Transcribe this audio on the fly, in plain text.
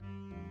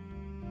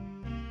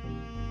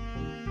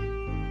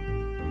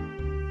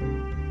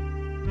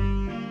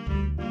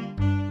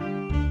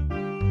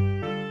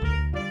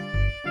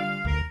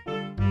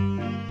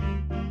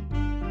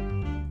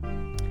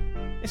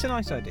It's a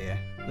nice idea,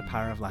 the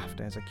power of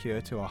laughter as a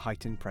cure to our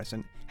heightened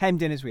present,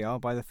 hemmed in as we are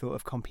by the thought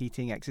of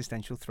competing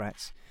existential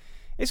threats.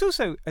 It's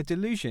also a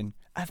delusion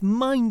of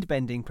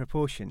mind-bending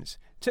proportions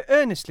to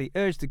earnestly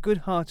urge the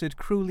good-hearted,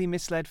 cruelly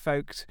misled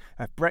folks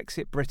of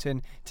Brexit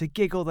Britain to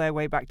giggle their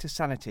way back to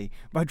sanity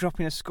by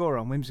dropping a score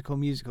on whimsical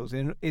musicals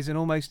is an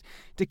almost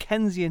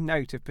Dickensian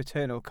note of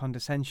paternal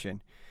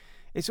condescension.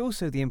 It's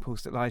also the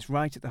impulse that lies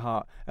right at the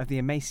heart of the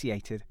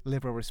emaciated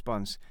liberal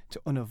response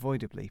to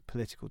unavoidably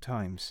political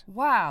times.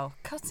 Wow,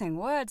 cutting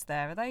words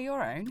there. Are they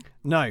your own?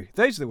 No,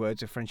 those are the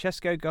words of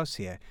Francesco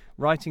Garcia,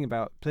 writing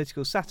about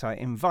political satire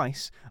in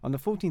Vice on the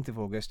 14th of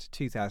August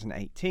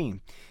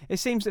 2018. It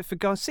seems that for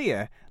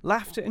Garcia,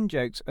 laughter and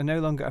jokes are no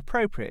longer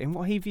appropriate in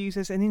what he views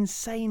as an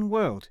insane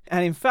world,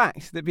 and in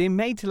fact that being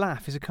made to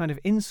laugh is a kind of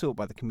insult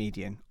by the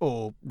comedian,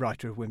 or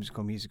writer of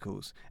whimsical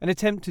musicals, an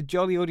attempt to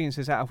jolly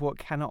audiences out of what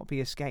cannot be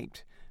escaped.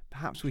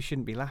 Perhaps we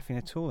shouldn't be laughing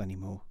at all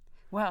anymore.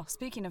 Well,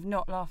 speaking of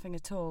not laughing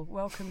at all,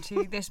 welcome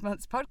to this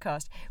month's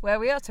podcast, where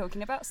we are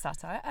talking about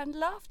satire and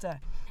laughter.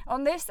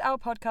 On this, our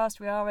podcast,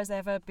 we are, as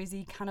ever,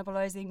 busy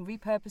cannibalising,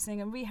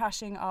 repurposing and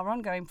rehashing our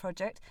ongoing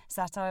project,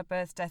 Satire,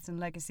 Births, Deaths and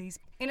Legacies,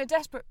 in a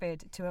desperate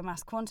bid to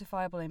amass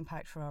quantifiable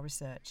impact for our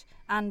research,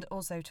 and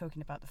also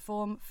talking about the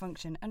form,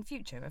 function and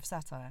future of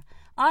satire.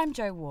 I'm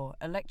Jo Waugh,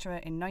 a lecturer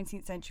in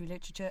 19th century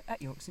literature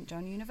at York St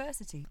John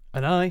University.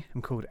 And I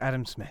am called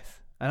Adam Smith.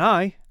 And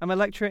I am a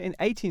lecturer in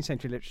 18th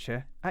century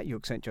literature at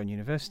York St John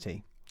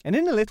University. And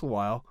in a little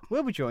while,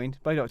 we'll be joined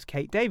by Dr.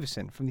 Kate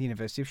Davison from the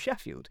University of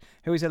Sheffield,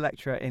 who is a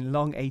lecturer in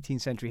long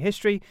 18th century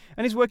history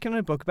and is working on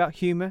a book about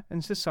humour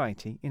and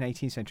society in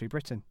 18th century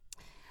Britain.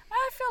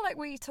 I feel like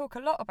we talk a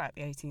lot about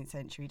the 18th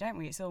century, don't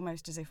we? It's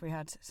almost as if we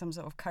had some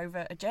sort of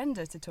covert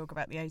agenda to talk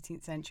about the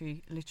 18th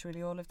century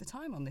literally all of the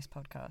time on this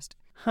podcast.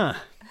 Huh.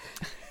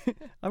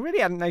 I really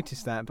hadn't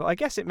noticed that, but I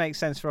guess it makes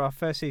sense for our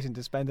first season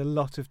to spend a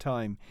lot of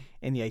time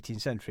in the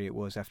 18th century. It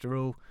was, after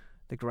all,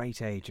 the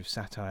great age of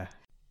satire.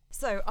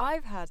 So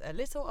I've had a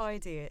little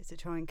idea to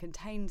try and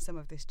contain some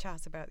of this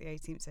chat about the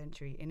 18th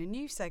century in a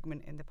new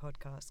segment in the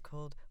podcast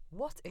called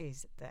What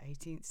is the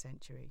 18th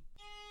Century?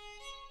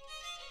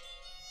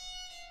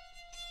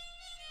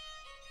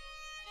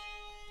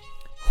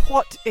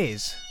 What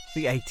is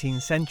the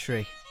 18th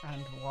century?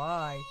 And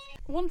why?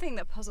 One thing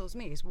that puzzles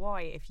me is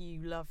why, if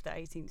you love the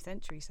 18th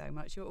century so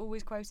much, you're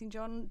always quoting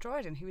John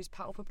Dryden, who is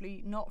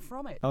palpably not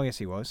from it. Oh, yes,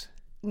 he was.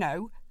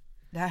 No.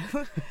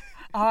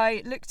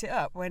 I looked it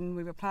up when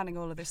we were planning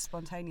all of this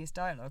spontaneous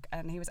dialogue,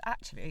 and he was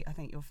actually, I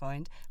think you'll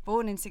find,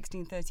 born in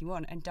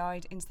 1631 and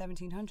died in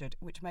 1700,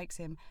 which makes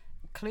him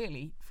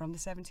clearly from the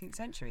 17th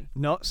century.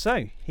 Not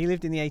so. He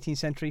lived in the 18th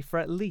century for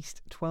at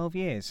least 12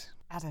 years.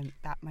 Adam,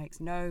 that makes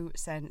no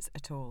sense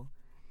at all.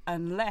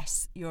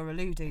 Unless you're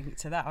alluding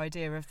to that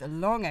idea of the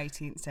long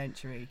 18th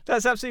century.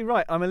 That's absolutely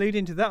right. I'm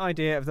alluding to that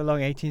idea of the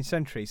long 18th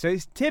century. So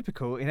it's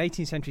typical in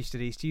 18th century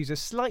studies to use a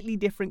slightly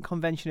different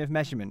convention of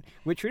measurement,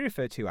 which we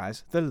refer to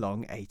as the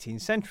long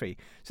 18th century.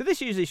 So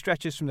this usually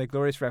stretches from the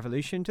Glorious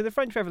Revolution to the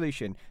French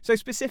Revolution. So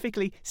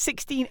specifically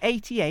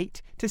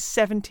 1688 to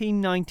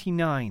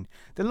 1799.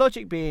 The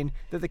logic being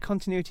that the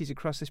continuities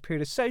across this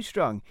period are so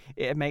strong,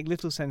 it would make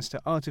little sense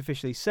to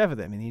artificially sever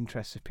them in the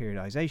interests of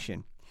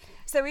periodisation.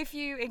 So if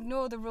you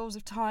ignore the rules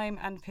of time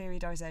and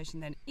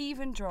periodisation, then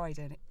even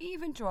Dryden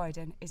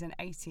is an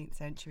 18th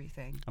century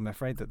thing. I'm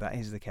afraid that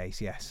is the case,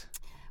 yes.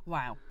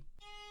 Wow.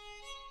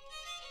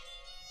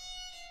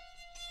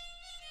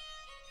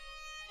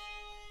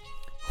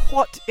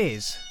 What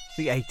is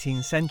the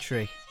 18th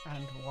century?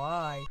 And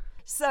why?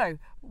 So,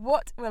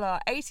 what will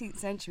our 18th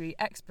century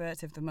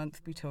expert of the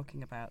month be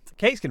talking about?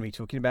 Kate's going to be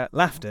talking about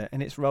laughter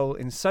and its role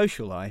in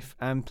social life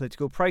and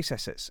political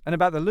processes, and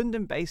about the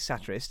London-based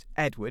satirist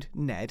Edward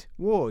Ned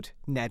Ward.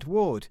 Ned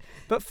Ward.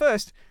 But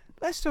first,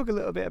 let's talk a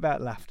little bit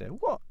about laughter.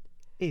 What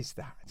is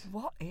that?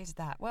 What is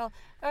that? Well,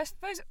 I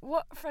suppose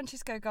what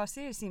Francisco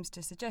Garcia seems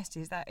to suggest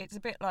is that it's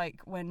a bit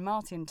like when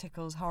Martin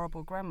tickles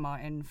horrible grandma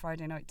in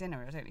Friday Night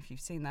Dinner. I don't know if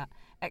you've seen that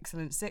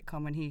excellent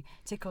sitcom when he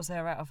tickles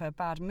her out of her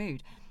bad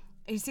mood.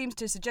 He seems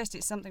to suggest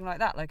it's something like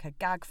that, like a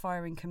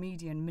gag-firing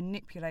comedian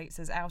manipulates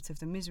us out of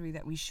the misery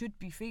that we should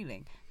be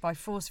feeling by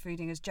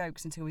force-feeding us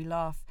jokes until we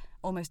laugh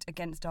almost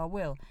against our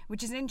will,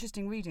 which is an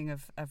interesting reading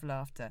of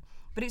laughter.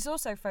 But it's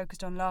also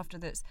focused on laughter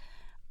that's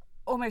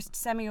almost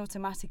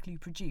semi-automatically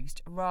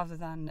produced rather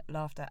than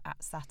laughter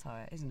at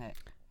satire, isn't it?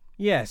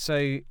 Yeah,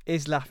 so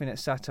is laughing at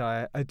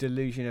satire a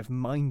delusion of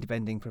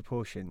mind-bending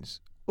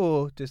proportions?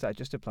 Or does that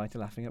just apply to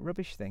laughing at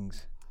rubbish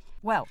things?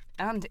 Well,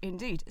 and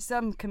indeed,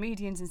 some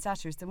comedians and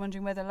satirists are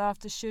wondering whether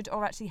laughter should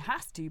or actually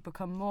has to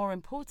become more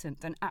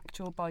important than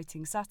actual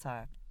biting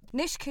satire.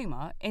 Nish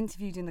Kumar,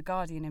 interviewed in The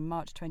Guardian in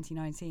March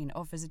 2019,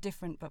 offers a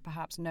different but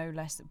perhaps no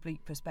less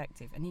bleak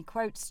perspective, and he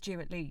quotes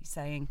Stuart Lee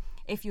saying,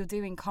 "If you're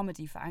doing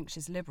comedy for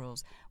anxious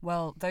liberals,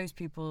 well, those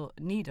people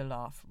need a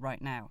laugh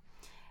right now."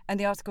 And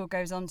the article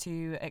goes on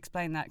to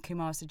explain that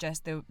Kumar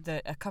suggests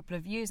that a couple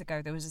of years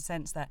ago there was a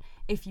sense that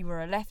if you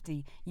were a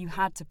lefty, you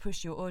had to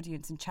push your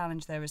audience and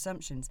challenge their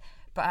assumptions.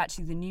 But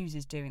actually the news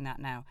is doing that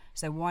now.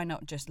 So why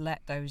not just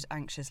let those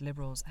anxious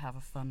liberals have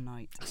a fun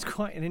night? It's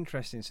quite an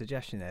interesting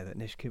suggestion there that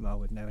Nish Kumar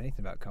would know anything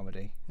about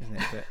comedy, isn't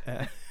it?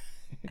 But,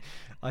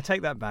 I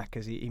take that back,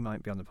 as he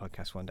might be on the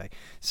podcast one day.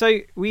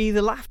 So we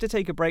either laugh to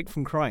take a break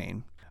from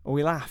crying, or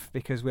we laugh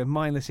because we're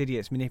mindless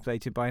idiots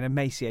manipulated by an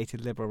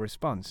emaciated liberal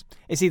response.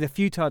 It's either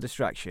futile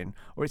distraction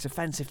or it's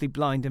offensively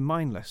blind and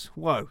mindless.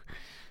 Whoa.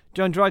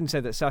 John Dryden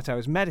said that satire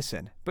was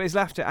medicine, but is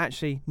laughter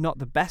actually not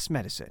the best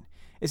medicine?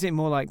 Is it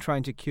more like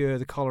trying to cure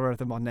the cholera of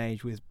the modern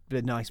age with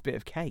a nice bit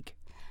of cake?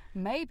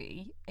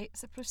 Maybe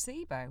it's a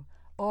placebo.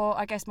 Or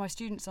I guess my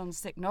students on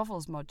sick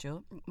novels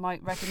module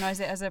might recognise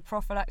it as a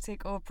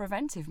prophylactic or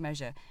preventive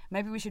measure.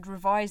 Maybe we should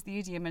revise the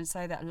idiom and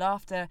say that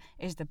laughter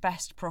is the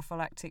best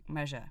prophylactic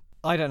measure.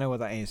 I don't know what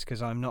that is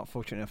because I'm not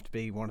fortunate enough to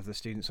be one of the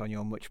students on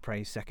your much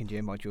praised second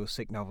year module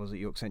sick novels at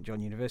York St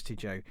John University,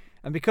 Joe.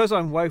 And because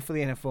I'm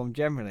woefully uninformed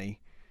generally,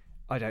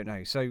 I don't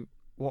know. So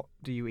what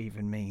do you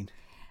even mean?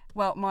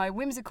 Well, my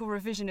whimsical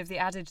revision of the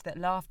adage that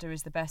laughter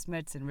is the best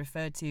medicine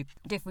referred to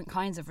different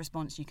kinds of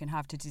response you can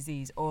have to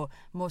disease, or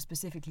more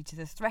specifically to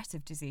the threat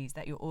of disease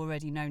that you're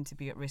already known to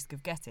be at risk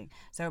of getting.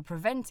 So a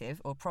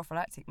preventive or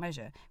prophylactic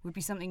measure would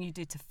be something you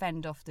did to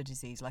fend off the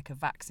disease, like a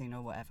vaccine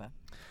or whatever.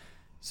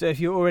 So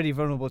if you're already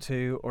vulnerable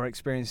to or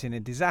experiencing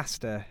a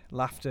disaster,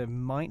 laughter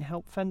might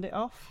help fend it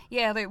off?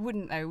 Yeah, although it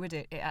wouldn't though, would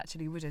it? It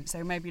actually wouldn't.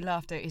 So maybe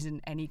laughter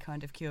isn't any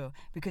kind of cure.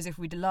 Because if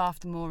we'd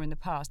laughed more in the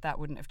past, that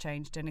wouldn't have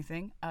changed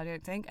anything, I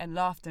don't think. And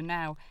laughter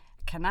now,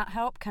 can that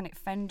help? Can it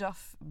fend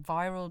off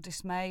viral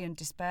dismay and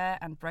despair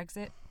and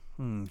Brexit?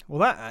 Well,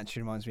 that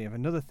actually reminds me of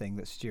another thing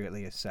that Stuart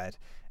Lee has said.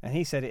 And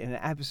he said it in an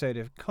episode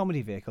of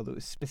Comedy Vehicle that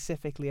was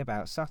specifically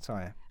about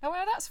satire. Oh,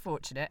 well, that's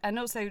fortunate. And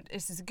also,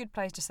 this is a good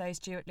place to say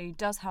Stuart Lee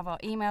does have our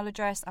email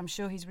address. I'm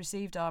sure he's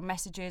received our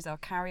messages, our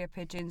carrier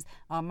pigeons,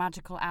 our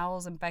magical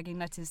owls and begging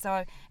letters. So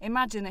I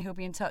imagine that he'll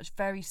be in touch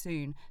very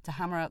soon to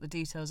hammer out the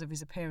details of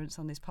his appearance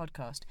on this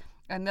podcast.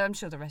 And I'm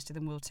sure the rest of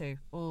them will too.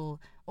 All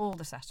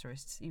the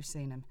satirists. You've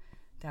seen them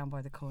down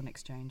by the Corn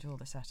Exchange, all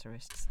the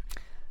satirists.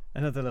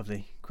 Another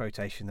lovely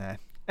quotation there.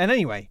 And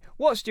anyway,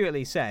 what Stuart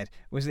Lee said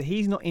was that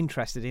he's not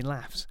interested in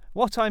laughs.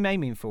 What I'm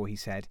aiming for, he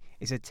said,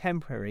 is a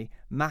temporary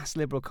mass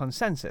liberal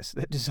consensus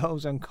that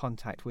dissolves on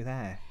contact with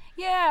air.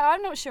 Yeah,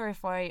 I'm not sure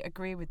if I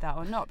agree with that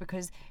or not,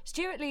 because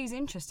Stuart Lee's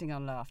interesting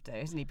on laughter,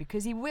 isn't he?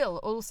 Because he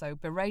will also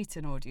berate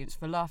an audience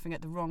for laughing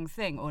at the wrong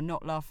thing, or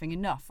not laughing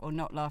enough, or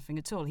not laughing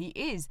at all. He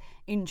is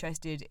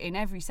interested in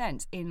every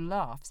sense in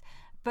laughs.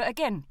 But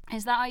again,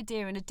 is that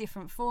idea in a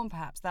different form,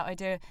 perhaps? That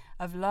idea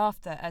of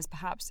laughter as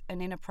perhaps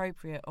an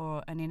inappropriate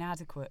or an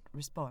inadequate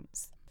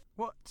response?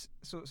 What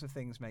sorts of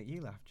things make you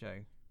laugh,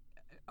 Joe?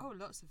 Oh,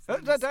 lots of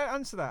things. Don't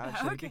answer that,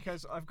 actually, Okay.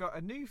 because I've got a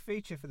new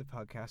feature for the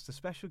podcast, a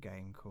special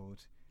game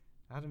called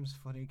Adam's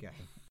Funny Game.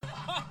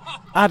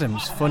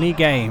 Adam's Funny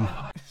Game.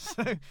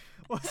 So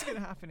what's going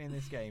to happen in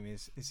this game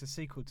is it's a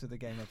sequel to the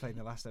game I played in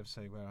the last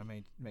episode where I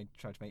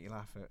tried to make you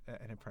laugh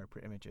at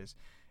inappropriate images.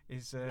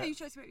 No, you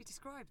tried to make me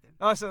describe them.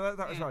 Oh, so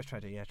that was what I was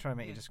trying to do, try and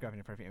make you Yeah. describe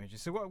inappropriate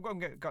images. So what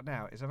I've got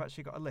now is I've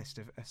actually got a list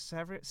of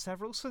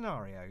several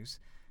scenarios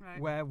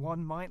where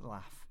one might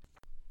laugh.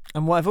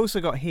 And what I've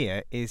also got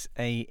here is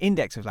a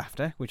index of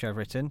laughter, which I've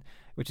written,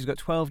 which has got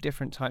 12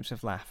 different types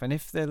of laugh. And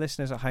if the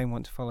listeners at home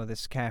want to follow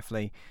this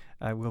carefully,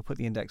 we'll put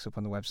the index up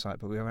on the website,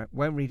 but we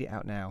won't read it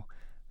out now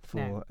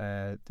for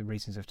the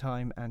reasons of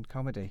time and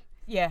comedy.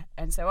 Yeah,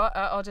 and so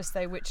I'll just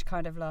say which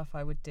kind of laugh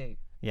I would do.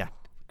 Yeah.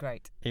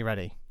 Great. Are you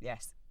ready?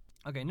 Yes.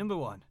 Okay, number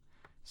one.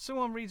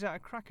 Someone reads out a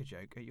cracker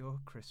joke at your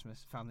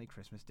family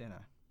Christmas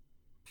dinner.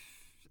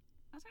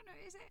 I don't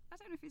know, is it? I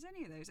don't know if it's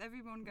any of those.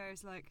 Everyone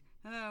goes like,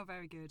 oh,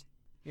 very good.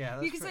 Yeah,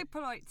 that's You can say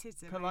polite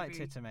titter. polite maybe.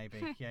 titter,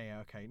 maybe.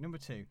 Yeah, okay. Number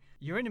two.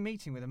 You're in a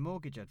meeting with a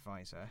mortgage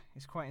advisor.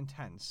 It's quite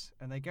intense,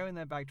 and they go in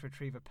their bag to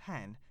retrieve a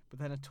pen, but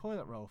then a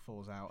toilet roll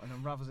falls out and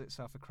unravels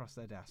itself across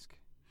their desk.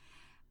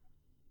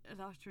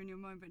 Laughter in your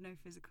mind, but no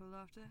physical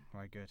laughter.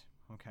 Very good.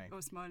 Okay.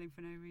 Or smiling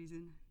for no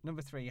reason.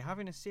 Number three. You're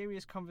having a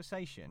serious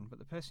conversation, but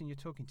the person you're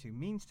talking to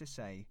means to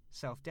say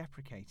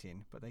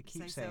self-deprecating, but they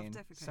keep Say saying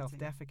self-defecating.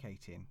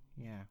 self-defecating.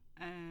 Yeah.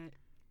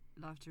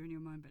 Laughter in your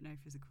mind, but no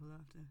physical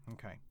laughter.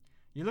 Okay.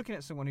 You're looking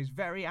at someone who's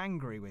very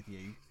angry with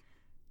you,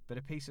 but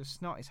a piece of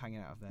snot is hanging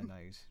out of their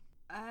nose.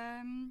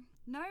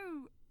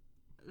 No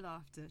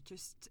laughter,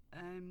 just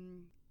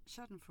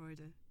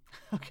Schadenfreude.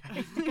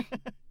 Okay.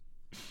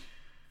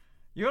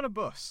 You're on a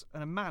bus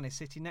and a man is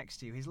sitting next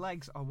to you. His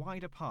legs are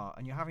wide apart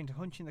and you're having to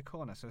hunch in the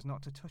corner so as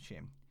not to touch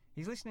him.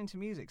 He's listening to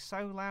music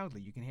so loudly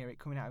you can hear it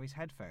coming out of his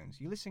headphones.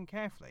 You listen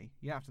carefully.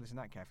 You don't have to listen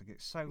that carefully because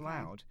it's so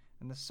loud.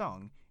 And the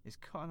song is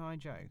Cotton Eye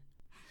Joe.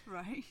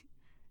 Right.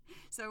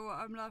 So what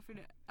I'm laughing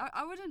at,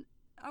 I wouldn't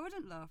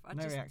laugh. I'd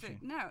No just reaction.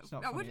 Think, no, It's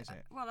not I funny, wouldn't. is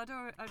it? Well,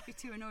 I'd be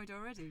too annoyed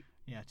already.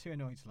 Yeah, too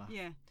annoyed to laugh.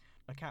 Yeah.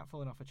 A cat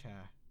falling off a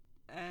chair.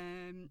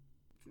 A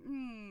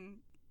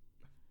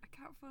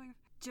cat falling.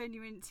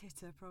 Genuine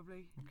titter,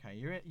 probably. Okay,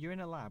 you're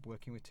in a lab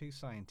working with two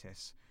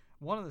scientists.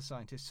 One of the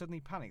scientists suddenly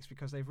panics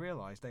because they've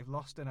realised they've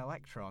lost an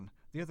electron.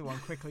 The other one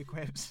quickly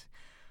quips,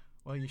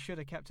 "Well, you should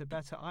have kept a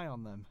better eye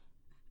on them."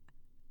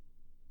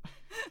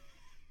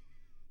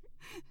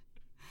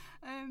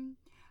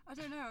 I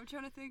don't know. I'm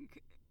trying to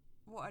think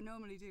what I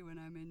normally do when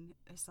I'm in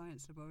a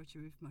science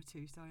laboratory with my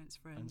two science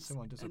friends. And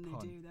someone does a pun.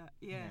 And they do that.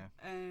 Yeah.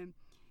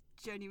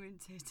 Genuine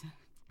titter.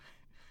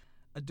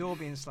 A door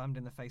being slammed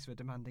in the face of a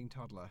demanding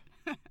toddler.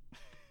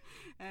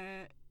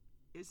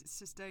 It's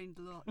sustained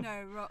a lot.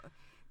 No,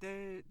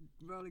 the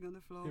rolling on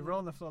the floor. You roll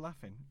on the floor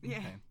laughing. Yeah.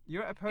 Okay.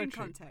 You're at a poetry. In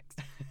context.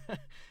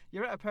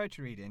 You're at a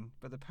poetry reading,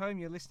 but the poem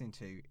you're listening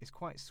to is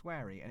quite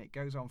sweary and it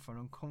goes on for an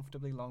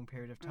uncomfortably long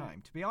period of time.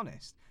 Right. To be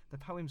honest, the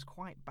poem's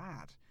quite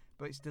bad,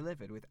 but it's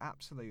delivered with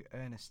absolute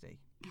earnesty.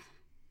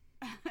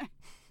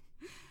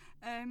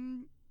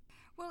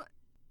 Well,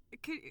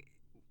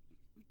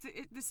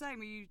 the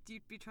same.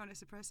 You'd be trying to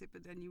suppress it,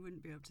 but then you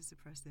wouldn't be able to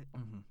suppress it.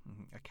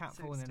 A cat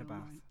So falling it's in a still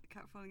bath. online. A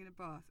cat falling in a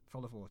bath.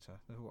 Full of water.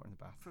 There's water in the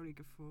bath. Probably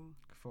guffaw.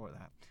 Before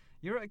that.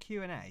 You're at a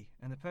Q&A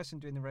and the person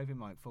doing the roving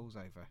mic falls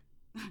over.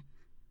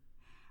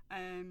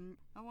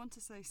 I want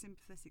to say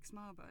sympathetic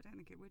smile, but I don't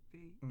think it would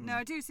be. No,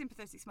 I do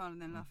sympathetic smile and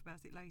then laugh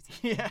about it later.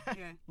 Yeah.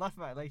 Yeah. Laugh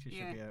about it later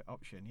should be an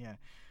option, yeah.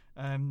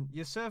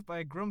 You're served by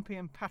a grumpy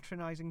and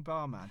patronising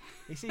barman.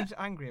 He seems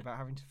angry about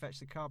having to fetch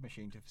the card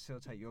machine to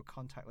facilitate your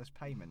contactless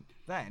payment.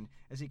 Then,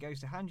 as he goes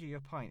to hand you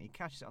your pint, he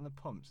catches it on the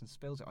pumps and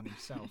spills it on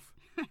himself.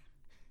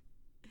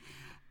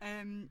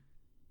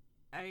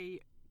 A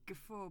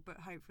guffaw, but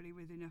hopefully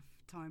with enough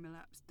time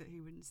elapsed that he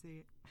wouldn't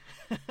see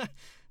it.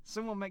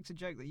 Someone makes a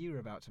joke that you were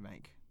about to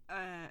make.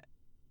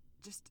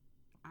 Just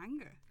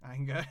anger.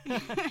 Anger.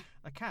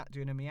 A cat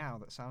doing a meow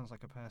that sounds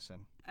like a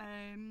person.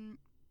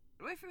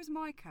 Well, if it was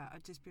my cat,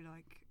 I'd just be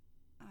like,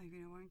 "Oh, you're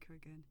being a wanker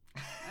again."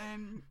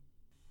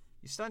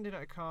 You're standing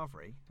at a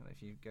carvery. I don't know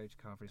if you go to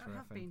carveries very I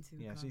often. have been to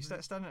a Yeah, so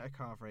you're standing at a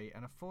carvery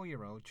and a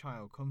 4-year-old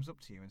child comes up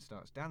to you and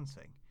starts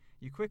dancing.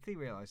 You quickly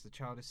realise the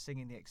child is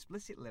singing the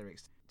explicit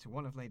lyrics to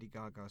one of Lady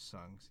Gaga's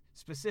songs,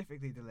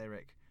 specifically the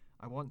lyric,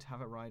 "I want to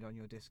have a ride on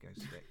your disco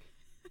stick."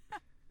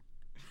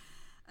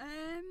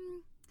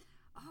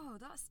 Oh,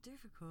 that's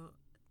difficult.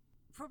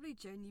 Probably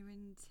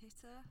genuine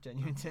titter.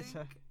 Genuine I think.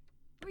 titter?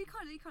 Well, you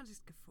can't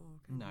just guffaw,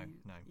 can No, you?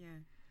 no. Yeah.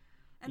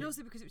 And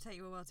also because it would take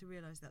you a while to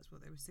realise that's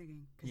what they were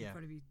singing, because Yeah. you'd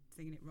probably be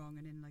singing it wrong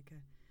and in like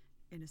a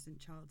innocent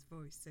child's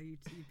voice, so you'd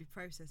be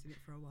processing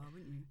it for a while,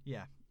 wouldn't you?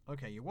 Yeah.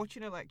 Okay, you're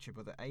watching a lecture,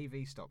 but the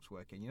AV stops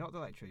working. You're not the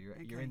lecturer,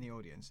 you're in the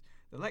audience.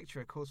 The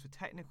lecturer calls for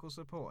technical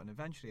support, and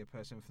eventually a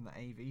person from the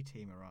AV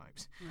team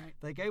arrives. Right.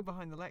 They go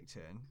behind the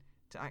lectern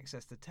to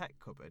access the tech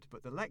cupboard,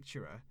 but the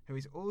lecturer, who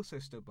is also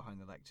stood behind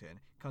the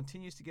lectern,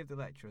 continues to give the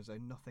lecture as though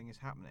nothing is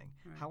happening.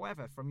 Right.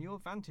 However, from your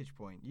vantage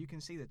point, you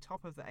can see the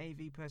top of the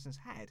AV person's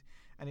head,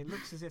 and it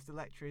looks as if the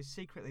lecturer is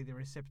secretly the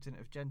recipient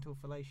of gentle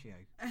fellatio.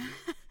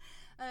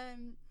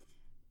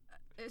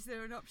 Is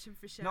there an option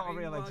for shouting Not a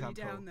real while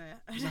example. you're down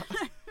there?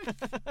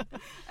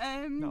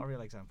 Not a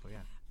real example,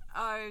 yeah.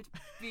 I'd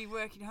be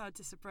working hard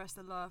to suppress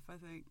the laugh, I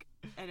think,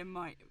 and it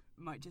might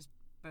just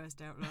burst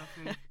out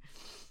laughing.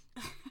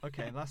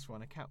 Okay, and last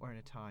one, a cat wearing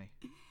a tie.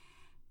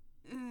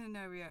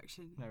 No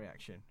reaction. No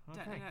reaction.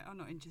 Okay. I'm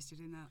not interested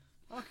in that.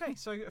 Okay,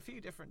 so a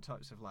few different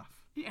types of laugh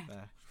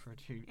there for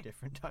 2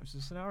 different types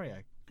of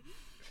scenario.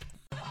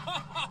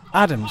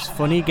 Adam's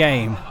funny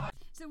game.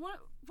 So one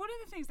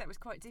of the things that was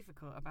quite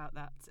difficult about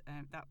that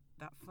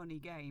funny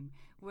game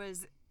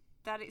was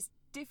that it's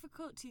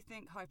difficult to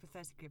think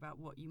hypothetically about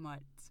what you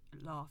might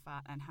laugh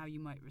at and how you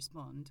might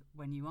respond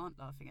when you aren't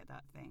laughing at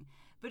that thing,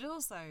 but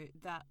also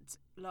that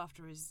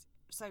laughter is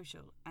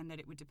social and that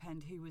it would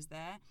depend who was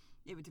there.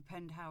 It would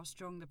depend how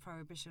strong the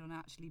prohibition on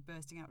actually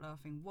bursting out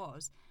laughing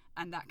was,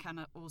 and that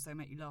can also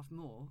make you laugh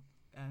more,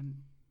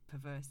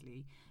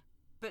 perversely.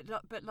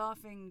 But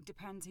laughing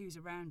depends who's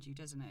around you,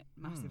 doesn't it?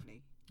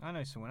 Massively. I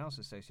know someone else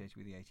associated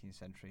with the 18th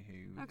century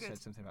who Oh, good.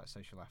 said something about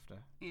social laughter.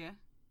 Yeah.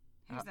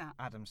 Who's that?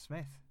 Adam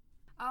Smith.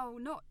 Oh,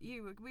 not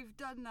you. We've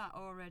done that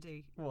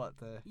already. What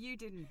the? You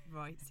didn't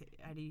write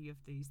any of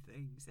these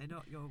things. They're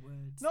not your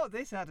words. Not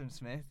this Adam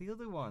Smith, the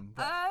other one.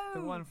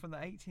 The one from the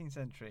 18th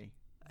century.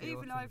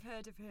 Even I've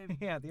heard of him.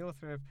 Yeah, the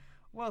author of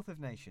Wealth of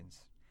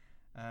Nations.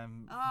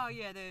 Oh,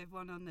 yeah, the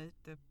one on the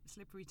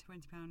slippery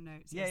 £20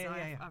 notes. Yeah, Yes,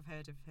 yeah. I've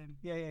heard of him.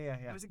 Yeah.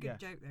 It was a good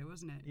joke, though,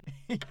 wasn't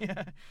it?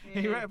 Yeah.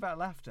 He wrote about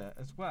laughter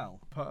as well,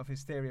 part of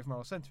his theory of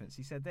moral sentiments.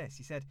 He said this,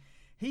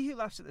 "He who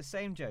laughs at the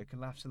same joke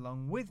and laughs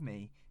along with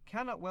me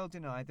cannot well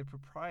deny the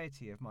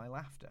propriety of my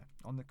laughter.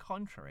 On the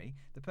contrary,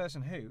 the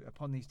person who,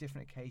 upon these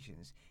different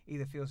occasions,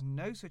 either feels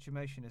no such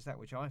emotion as that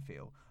which I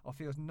feel, or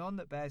feels none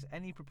that bears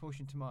any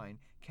proportion to mine,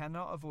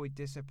 cannot avoid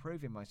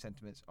disapproving my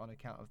sentiments on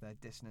account of their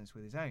dissonance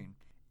with his own.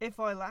 If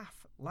I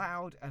laugh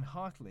loud and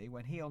heartily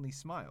when he only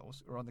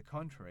smiles, or on the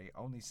contrary,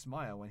 only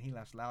smile when he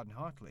laughs loud and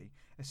heartily,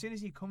 as soon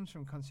as he comes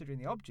from considering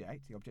the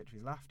object of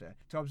his laughter,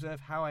 to observe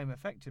how I am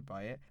affected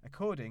by it,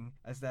 according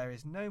as there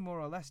is no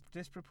more or less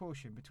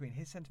disproportion between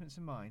his sentiments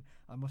and mine,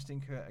 I must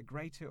incur a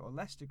greater or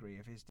less degree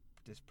of his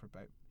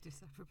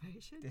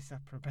disapprobation.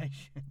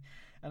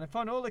 And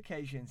upon all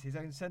occasions, his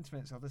own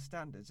sentiments are the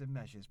standards and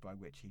measures by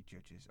which he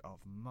judges of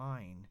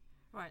mine.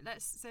 Right,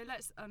 let's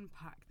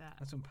unpack that.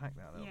 Let's unpack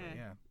that a little bit,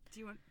 yeah. Do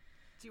you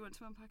want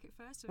to unpack it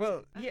first?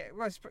 Well,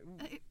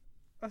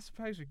 I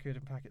suppose we could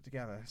unpack it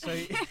together. So,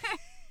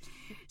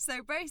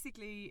 so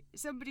basically,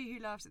 somebody who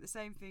laughs at the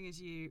same thing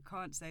as you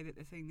can't say that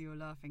the thing that you're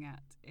laughing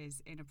at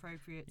is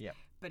inappropriate. Yep.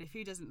 But if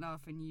he doesn't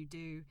laugh and you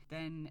do,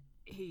 then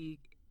he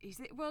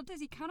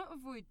cannot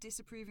avoid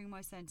disapproving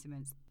my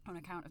sentiments on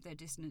account of their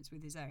dissonance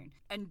with his own,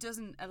 and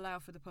doesn't allow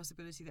for the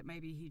possibility that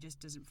maybe he just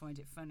doesn't find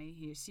it funny.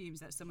 He assumes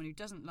that someone who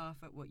doesn't laugh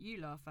at what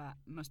you laugh at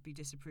must be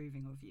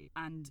disapproving of you,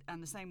 and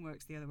the same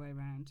works the other way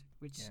around,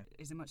 which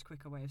is a much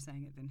quicker way of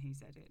saying it than he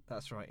said it.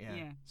 That's right,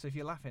 yeah. So if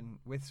you're laughing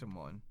with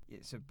someone,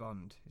 it's a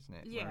bond, isn't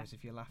it? Yeah. Whereas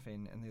if you're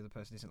laughing and the other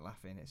person isn't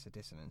laughing, it's a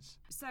dissonance.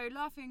 So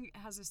laughing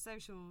has a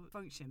social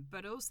function,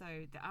 but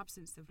also the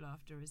absence of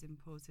laughter is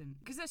important,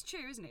 because that's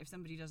true, isn't it? If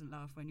somebody doesn't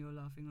laugh when you're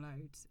laughing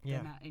loads,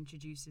 then that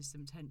introduces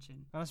some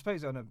tension. And I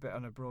suppose on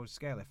a broad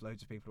scale, if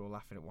loads of people are all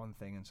laughing at one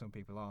thing and some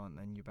people aren't,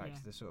 then you're back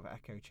to the sort of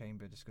echo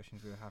chamber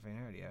discussions we were having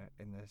earlier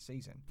in the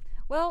season.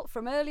 Well,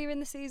 from earlier in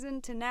the season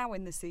to now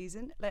in the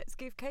season, let's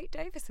give Kate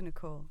Davison a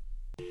call.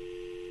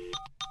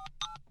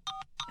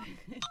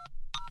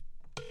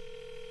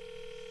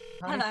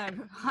 Hello.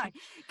 Hi.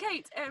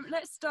 Kate,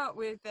 let's start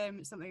with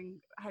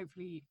something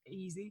hopefully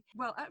easy.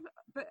 Well,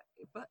 but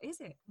is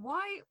it?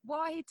 Why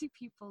do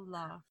people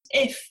laugh?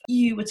 If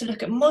you were to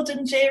look at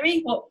modern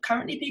theory, what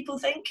currently people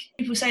say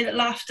that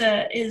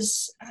laughter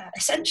is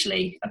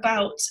essentially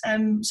about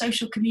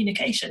social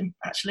communication,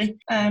 actually.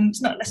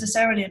 It's not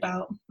necessarily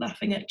about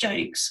laughing at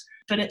jokes,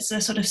 but it's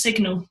a sort of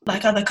signal,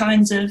 like other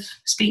kinds of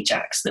speech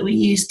acts that we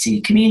use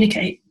to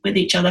communicate with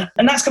each other.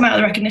 And that's come out of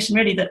the recognition,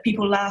 really, that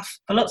people laugh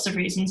for lots of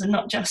reasons and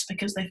not just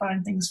because they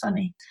find things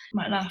funny. We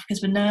might laugh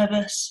because we're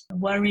nervous,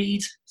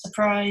 worried,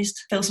 surprised,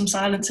 feel some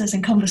silences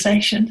in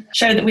conversation,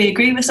 show that we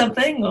agree with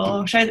something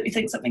or show that we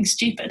think something's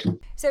stupid.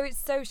 So it's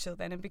social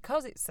then, and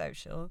because it's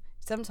social,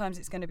 sometimes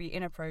it's going to be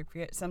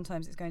inappropriate,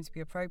 sometimes it's going to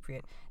be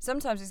appropriate.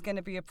 Sometimes it's going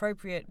to be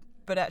appropriate,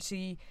 but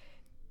actually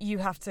you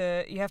have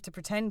to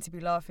pretend to be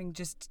laughing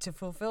just to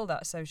fulfill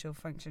that social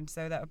function.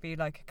 So that would be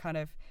like a kind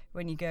of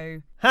when you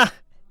go ha.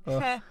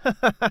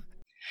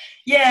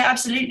 Yeah,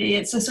 absolutely.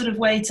 It's a sort of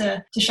way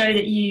to show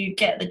that you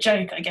get the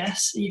joke, I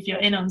guess, if you're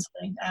in on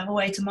something. A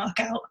way to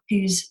mark out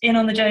who's in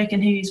on the joke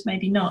and who's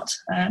maybe not.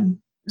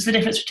 It's the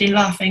difference between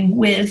laughing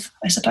with,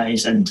 I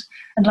suppose, and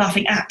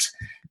laughing at,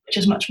 which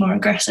is much more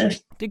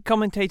aggressive. Did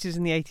commentators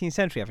in the 18th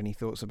century have any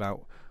thoughts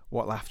about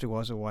what laughter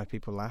was or why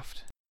people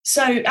laughed?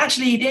 So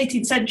actually the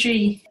 18th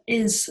century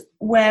is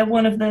where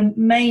one of the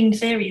main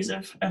theories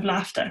of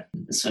laughter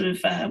sort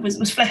of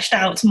was fleshed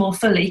out more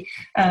fully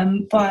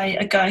by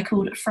a guy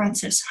called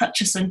Francis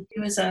Hutcheson,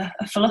 who was a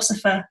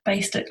philosopher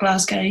based at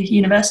Glasgow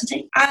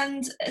University.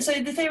 And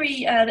so the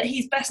theory that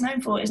he's best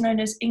known for is known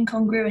as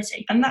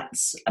incongruity. And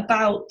that's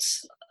about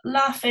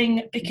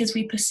laughing because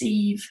we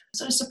perceive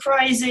sort of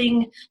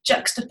surprising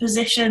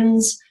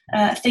juxtapositions,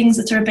 things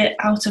that are a bit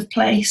out of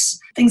place,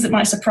 things that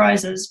might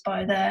surprise us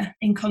by their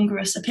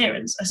incongruous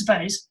appearance, I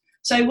suppose.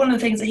 So one of the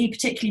things that he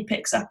particularly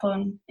picks up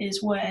on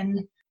is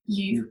when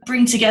you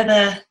bring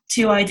together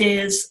two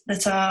ideas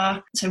that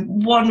are, so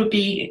one would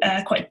be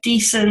quite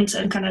decent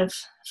and kind of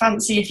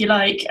fancy, if you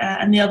like,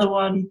 and the other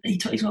one, he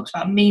talks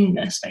about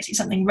meanness, basically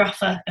something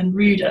rougher and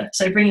ruder.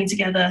 So bringing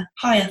together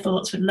higher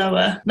thoughts with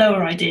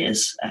lower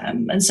ideas.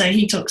 And so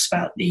he talks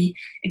about the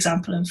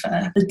example of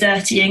the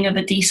dirtying of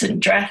a decent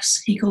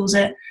dress, he calls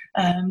it,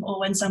 or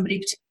when somebody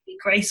particularly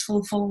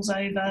graceful falls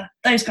over,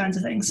 those kinds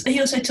of things. He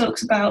also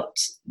talks about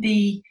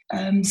the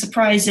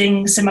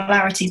surprising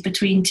similarities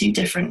between two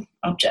different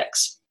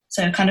objects.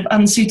 So a kind of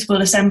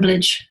unsuitable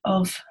assemblage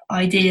of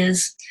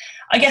ideas.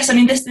 I guess,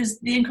 this is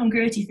the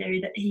incongruity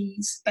theory that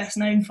he's best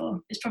known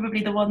for. It's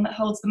probably the one that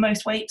holds the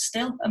most weight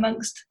still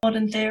amongst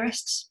modern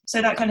theorists.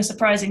 So that kind of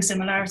surprising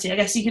similarity, I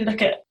guess you could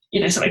look at,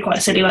 something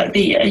quite silly like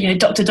the,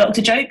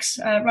 doctor jokes,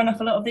 run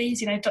off a lot of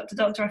these,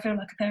 doctor, I feel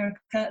like a pair of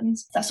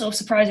curtains. That sort of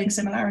surprising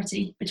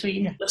similarity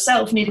between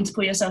yourself needing to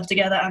pull yourself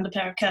together and a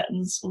pair of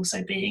curtains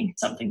also being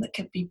something that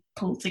could be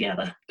pulled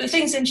together. But the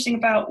thing that's interesting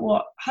about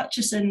what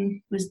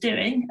Hutcheson was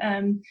doing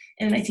in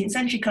an 18th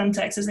century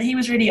context is that he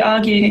was really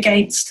arguing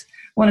against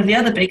one of the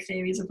other big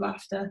theories of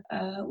laughter,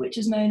 which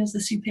is known as the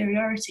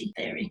superiority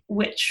theory,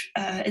 which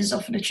is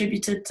often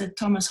attributed to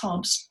Thomas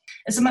Hobbes.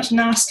 It's a much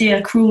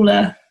nastier,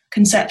 crueler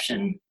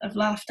conception of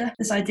laughter,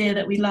 this idea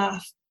that we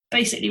laugh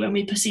basically when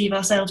we perceive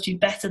ourselves to be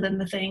better than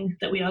the thing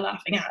that we are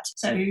laughing at.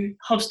 So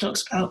Hobbes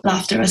talks about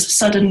laughter as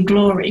sudden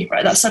glory,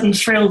 right? That sudden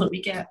thrill that we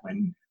get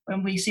when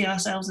we see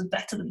ourselves as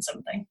better than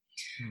something.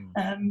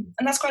 And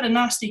that's quite a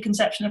nasty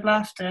conception of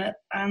laughter.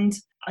 And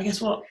I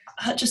guess what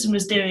Hutcheson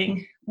was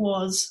doing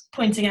was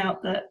pointing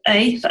out that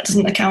that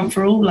doesn't account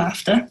for all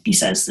laughter. He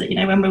says that,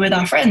 when we're with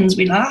our friends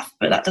we laugh,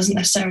 but that doesn't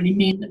necessarily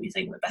mean that we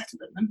think we're better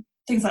than them.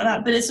 Things like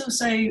that. But it's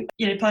also,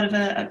 part of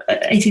a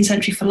 18th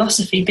century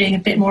philosophy being a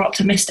bit more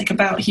optimistic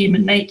about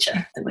human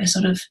nature, that we're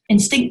sort of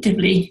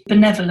instinctively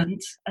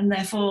benevolent, and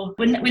therefore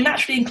we're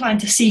naturally inclined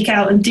to seek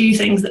out and do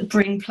things that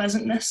bring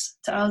pleasantness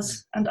to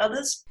us and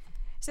others.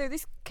 So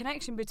this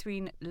connection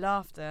between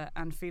laughter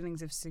and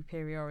feelings of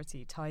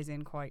superiority ties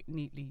in quite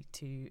neatly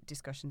to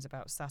discussions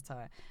about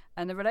satire.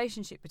 And the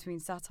relationship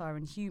between satire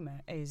and humour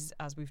is,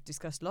 as we've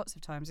discussed lots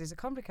of times, is a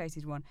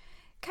complicated one.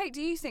 Kate,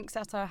 do you think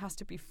satire has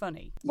to be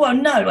funny? Well,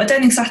 no, I don't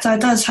think satire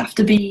does have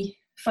to be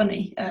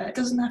funny. It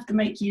doesn't have to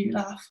make you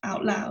laugh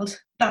out loud,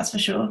 that's for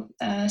sure.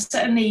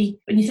 Certainly,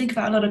 when you think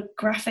about a lot of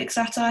graphic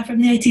satire from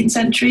the 18th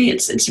century,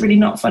 it's really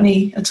not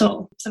funny at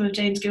all. Some of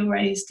James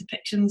Gilray's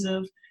depictions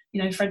of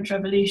French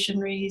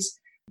revolutionaries,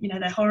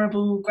 they're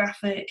horrible,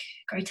 graphic,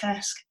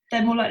 grotesque.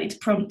 They're more likely to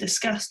prompt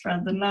disgust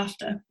rather than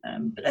laughter,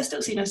 but they're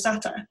still seen as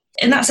satire.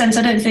 In that sense,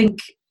 I don't think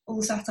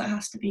all satire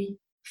has to be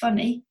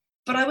funny,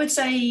 but I would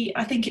say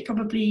I think it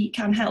probably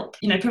can help.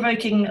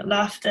 Provoking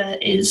laughter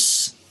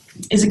is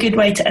a good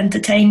way to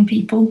entertain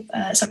people,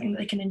 something that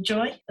they can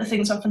enjoy. The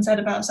thing that's often said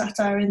about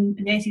satire in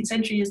the 18th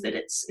century is that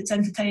it's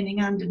entertaining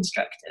and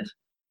instructive,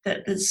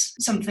 that there's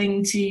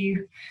something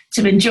to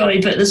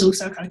enjoy, but there's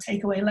also a kind of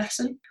takeaway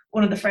lesson.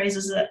 One of the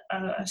phrases that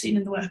I've seen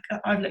in the work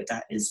I've looked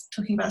at is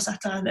talking about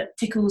satire that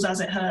tickles as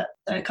it hurts.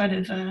 So it kind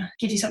of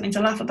gives you something to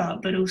laugh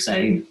about, but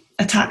also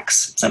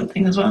attacks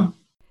something as well.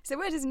 So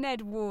where does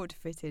Ned Ward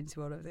fit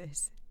into all of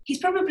this? He's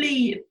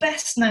probably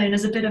best known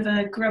as a bit of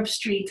a Grub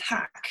Street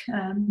hack.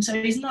 So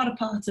he's not a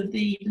part of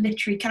the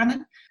literary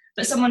canon,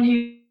 but someone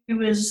who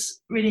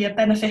was really a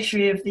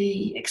beneficiary of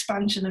the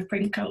expansion of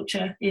print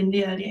culture in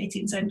the early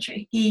 18th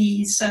century.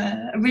 He's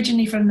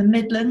originally from the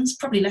Midlands,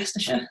 probably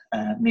Leicestershire,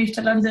 moved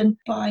to London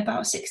by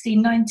about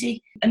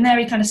 1690, and there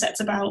he kind of sets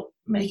about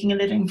making a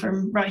living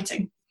from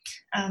writing.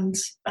 And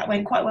that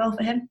went quite well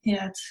for him. He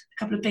had a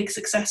couple of big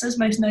successes,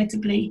 most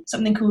notably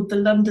something called The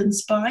London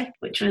Spy,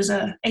 which was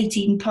a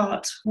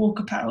 18-part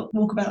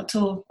walkabout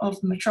tour of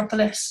the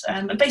metropolis.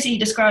 And basically he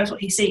describes what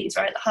he sees,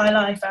 right? The high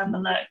life and the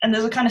low. And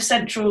there's a kind of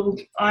central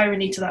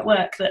irony to that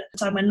work, that at the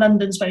time when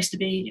London's supposed to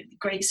be a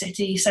great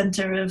city,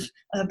 centre of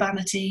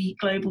urbanity,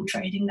 global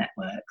trading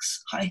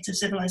networks, height of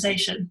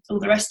civilization, all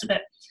the rest of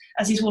it,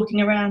 as he's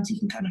walking around, you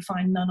can kind of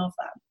find none of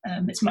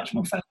that. It's much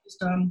more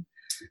focused on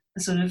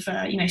the sort of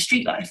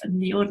street life and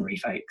the ordinary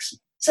folks.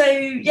 So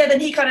then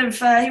he kind of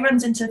he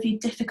runs into a few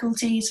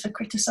difficulties for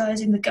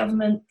criticising the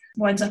government,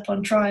 winds up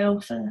on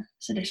trial for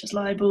seditious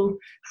libel,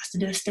 has to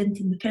do a stint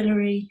in the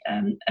pillory,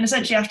 and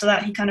essentially after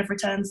that he kind of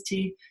returns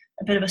to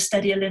a bit of a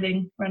steadier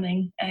living,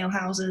 running ale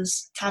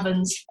houses,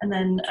 taverns, and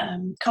then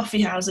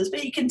coffee houses.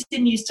 But he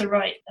continues to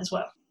write as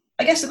well.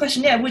 I guess the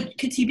question,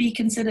 could he be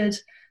considered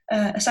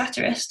a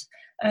satirist?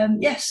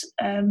 Yes,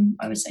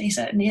 I would say he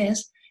certainly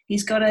is.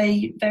 He's got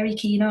a very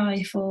keen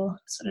eye for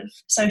sort of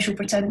social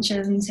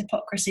pretensions,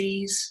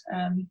 hypocrisies,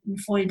 and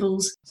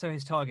foibles. So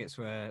his targets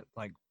were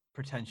like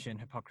pretension,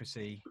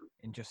 hypocrisy,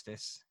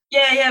 injustice.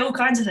 Yeah, all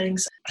kinds of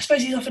things. I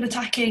suppose he's often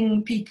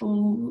attacking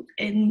people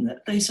in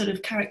those sort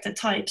of character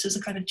types as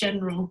a kind of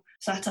general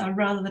satire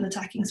rather than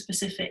attacking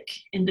specific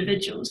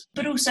individuals.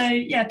 But also,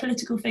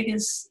 political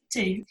figures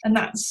too. And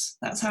that's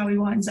how he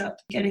winds up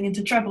getting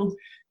into trouble,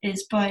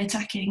 is by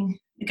attacking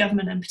the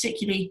government, and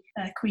particularly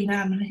Queen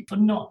Anne, for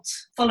not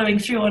following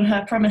through on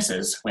her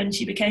promises when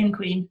she became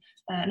queen.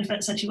 And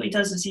essentially what he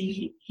does is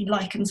he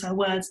likens her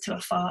words to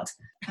a fart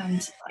and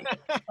gets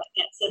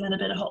them in a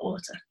bit of hot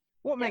water.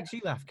 What makes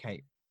you laugh,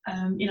 Kate?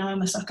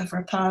 I'm a sucker for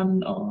a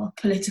pun or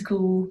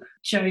political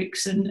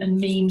jokes and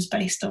memes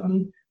based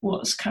on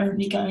what's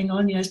currently going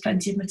on. There's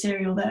plenty of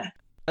material there.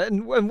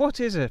 And what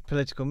is a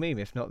political meme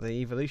if not the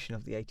evolution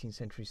of the 18th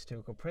century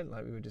satirical print,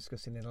 like we were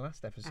discussing in the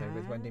last episode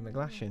with Wendy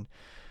McGlashan?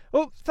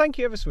 Well, thank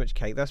you ever so much,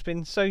 Kate. That's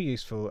been so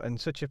useful and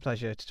such a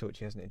pleasure to talk to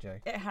you, hasn't it, Jo?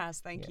 It has,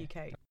 thank you,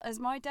 Kate. As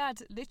my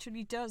dad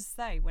literally does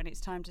say when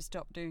it's time to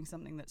stop doing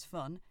something that's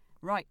fun,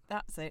 right,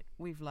 that's it,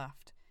 we've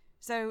laughed.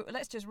 So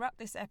let's just wrap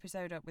this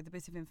episode up with a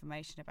bit of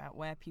information about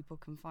where people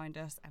can find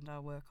us and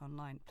our work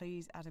online.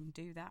 Please, Adam,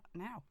 do that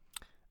now.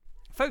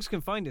 Folks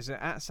can find us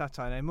at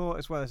Satire No More,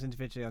 as well as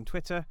individually on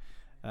Twitter.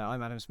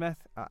 I'm Adam Smith,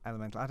 at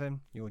Elemental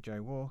Adam. You're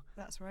Jo War.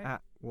 That's right.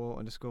 At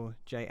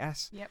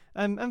War_JS. Yep.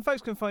 And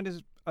folks can find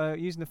us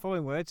using the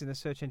following words in the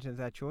search engine of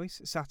their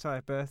choice: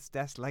 satire, births,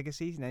 deaths,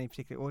 legacies, in any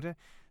particular order.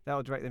 That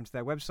will direct them to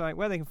their website,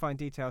 where they can find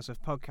details of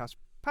podcasts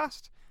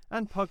past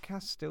and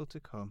podcasts still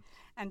to come.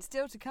 And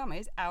still to come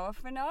is our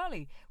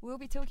finale. We'll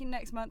be talking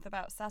next month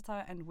about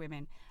satire and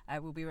women.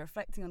 We'll be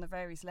reflecting on the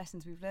various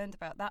lessons we've learned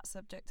about that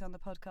subject on the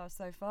podcast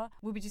so far.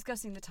 We'll be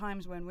discussing the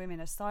times when women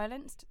are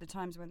silenced, the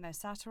times when they're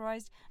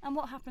satirised, and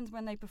what happens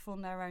when they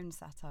perform their own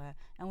satire.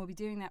 And we'll be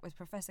doing that with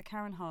Professor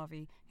Karen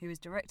Harvey, who is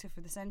Director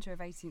for the Centre of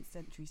 18th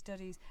Century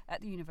Studies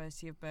at the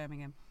University of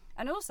Birmingham.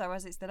 And also,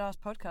 as it's the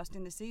last podcast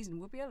in the season,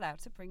 we'll be allowed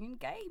to bring in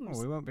games.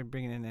 Well, we won't be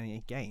bringing in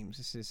any games.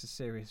 This is a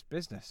serious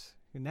business.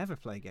 We never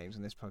play games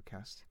on this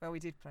podcast. Well, we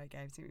did play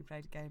games. I think we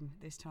played a game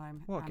this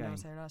time. What and game?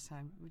 also last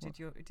time. We did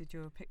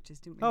your pictures,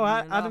 didn't we? Oh,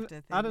 And your Adam, laughter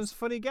things. Adam's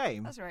funny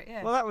game. That's right.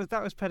 Yeah. Well,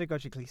 that was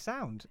pedagogically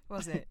sound.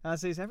 Was it?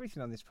 As is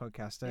everything on this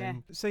podcast. Yeah.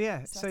 So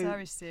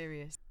Satire is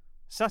serious.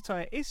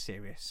 satire is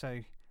serious.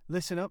 So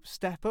listen up,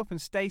 step up,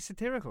 and stay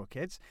satirical,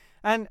 kids.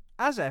 And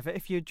as ever,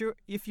 if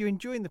you're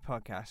enjoying the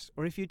podcast,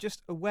 or if you're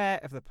just aware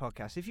of the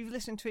podcast, if you've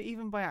listened to it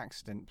even by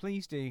accident,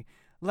 please do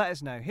let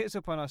us know. Hit us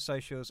up on our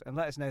socials and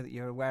let us know that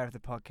you're aware of the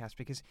podcast,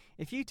 because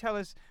if you tell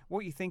us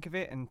what you think of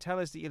it and tell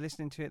us that you're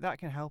listening to it, that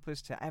can help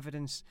us to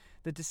evidence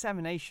the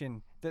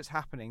dissemination that's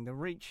happening, the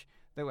reach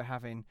that we're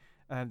having,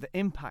 the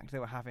impact that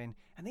we're having.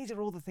 And these are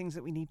all the things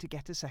that we need to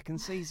get a second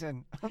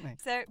season, aren't they?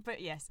 So,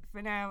 but yes,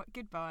 for now,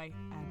 goodbye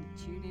and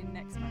tune in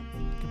next month.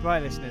 Goodbye,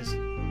 listeners.